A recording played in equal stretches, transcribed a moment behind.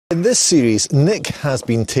In this series, Nick has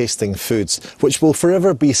been tasting foods which will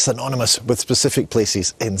forever be synonymous with specific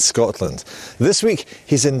places in Scotland. This week,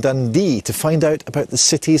 he's in Dundee to find out about the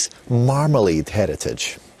city's marmalade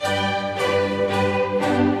heritage.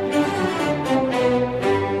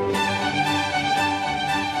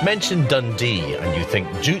 Mention Dundee and you think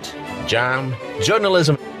jute, jam,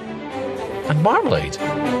 journalism and marmalade.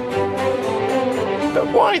 But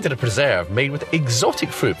why did a preserve made with exotic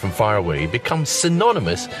fruit from far away become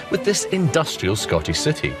synonymous with this industrial Scottish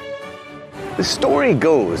city? The story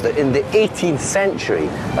goes that in the 18th century,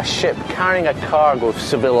 a ship carrying a cargo of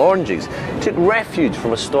Seville oranges took refuge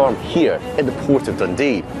from a storm here in the port of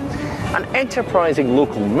Dundee. An enterprising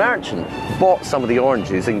local merchant bought some of the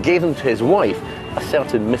oranges and gave them to his wife, a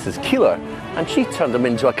certain Mrs. Keeler, and she turned them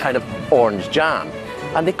into a kind of orange jam,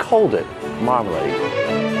 and they called it marmalade.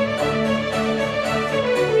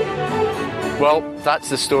 Well, that's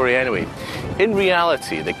the story anyway. In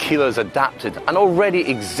reality, the Keelers adapted an already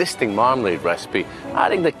existing marmalade recipe,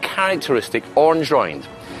 adding the characteristic orange rind.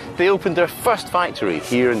 They opened their first factory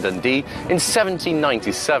here in Dundee in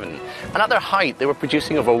 1797, and at their height they were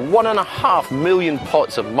producing over 1.5 million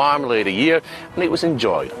pots of marmalade a year, and it was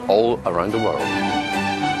enjoyed all around the world.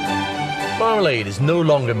 Marmalade is no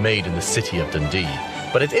longer made in the city of Dundee,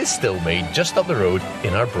 but it is still made just up the road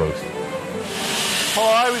in Arbroath. Oh,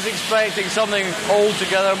 I was expecting something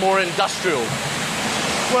altogether more industrial.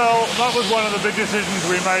 Well, that was one of the big decisions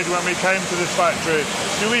we made when we came to this factory.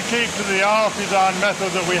 Do we keep to the artisan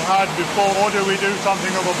method that we had before, or do we do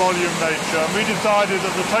something of a volume nature? And we decided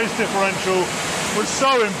that the taste differential was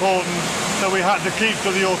so important that we had to keep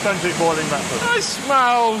to the authentic boiling method. It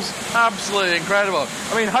smells absolutely incredible.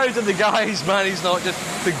 I mean, how did the guys manage not just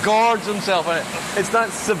to gorge themselves on it? It's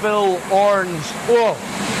that Seville orange. Whoa!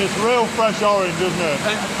 It's real fresh orange, isn't it?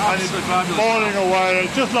 And it's boiling away.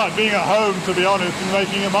 It's just like being at home, to be honest, and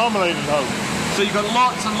making a marmalade at home. So you've got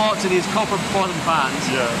lots and lots of these copper bottom pans.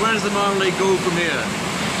 Yeah. Where does the marmalade go from here?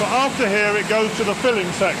 But after here, it goes to the filling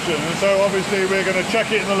section. And so obviously we're going to check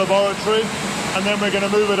it in the laboratory, and then we're going to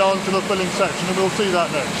move it on to the filling section, and we'll see that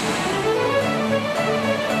next.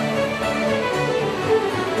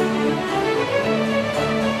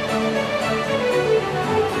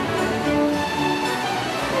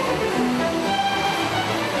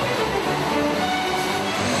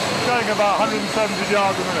 Going about 170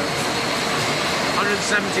 yards a minute.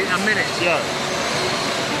 170 a minute? Yeah.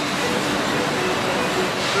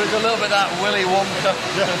 There's a little bit of that Willy Wonka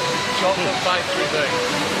chocolate factory thing.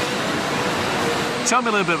 Tell me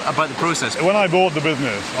a little bit about the process. When I bought the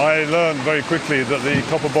business, I learned very quickly that the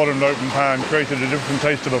copper-bottomed open pan created a different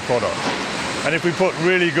taste of a product. And if we put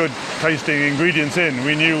really good tasting ingredients in,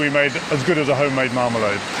 we knew we made as good as a homemade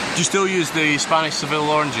marmalade. Do you still use the Spanish Seville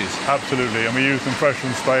oranges? Absolutely, and we use them fresh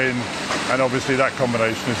from Spain, and obviously that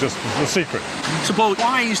combination is just the secret. So Paul,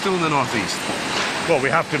 why are you still in the northeast? Well, we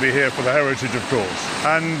have to be here for the heritage, of course.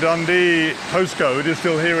 And Dundee postcode is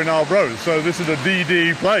still here in Arbroath, so this is a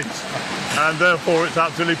DD place. And therefore it's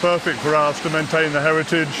absolutely perfect for us to maintain the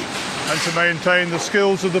heritage and to maintain the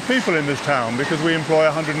skills of the people in this town, because we employ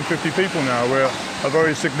 150 people now. We're a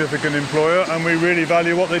very significant employer, and we really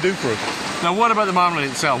value what they do for us. Now, what about the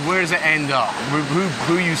marmalade itself? Where does it end up?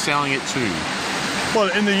 Who are you selling it to? Well,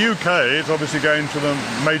 in the UK, it's obviously going to the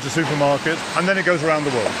major supermarkets, and then it goes around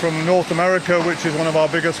the world. From North America, which is one of our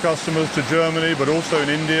biggest customers, to Germany, but also in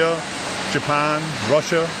India, Japan,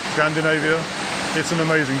 Russia, Scandinavia. It's an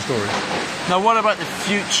amazing story. Now, what about the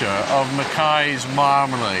future of McKays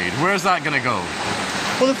marmalade? Where's that going to go?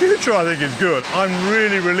 Well, the future, I think, is good. I'm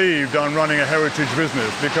really relieved I'm running a heritage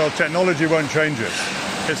business, because technology won't change it.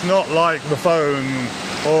 It's not like the phone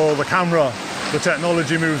or the camera. The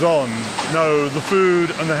technology moves on. No, the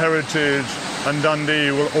food and the heritage and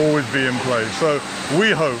Dundee will always be in place. So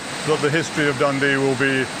we hope that the history of Dundee will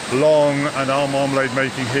be long, and our marmalade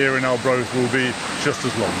making here in Arbroath will be just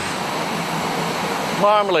as long.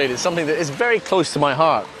 Marmalade is something that is very close to my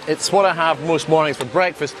heart. It's what I have most mornings for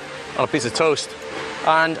breakfast on a piece of toast.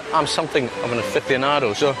 And I'm something of an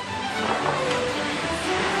aficionado, so...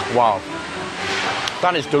 Wow.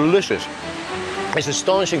 That is delicious. It's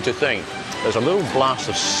astonishing to think there's a little blast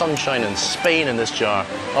of sunshine and Spain in this jar,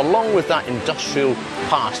 along with that industrial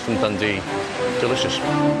past from Dundee. Delicious.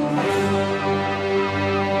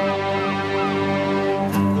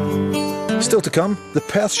 Still to come, the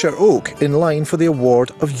Perthshire oak in line for the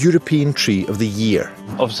award of European Tree of the Year.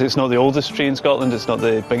 Obviously, it's not the oldest tree in Scotland, it's not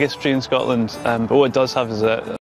the biggest tree in Scotland, but what it does have is a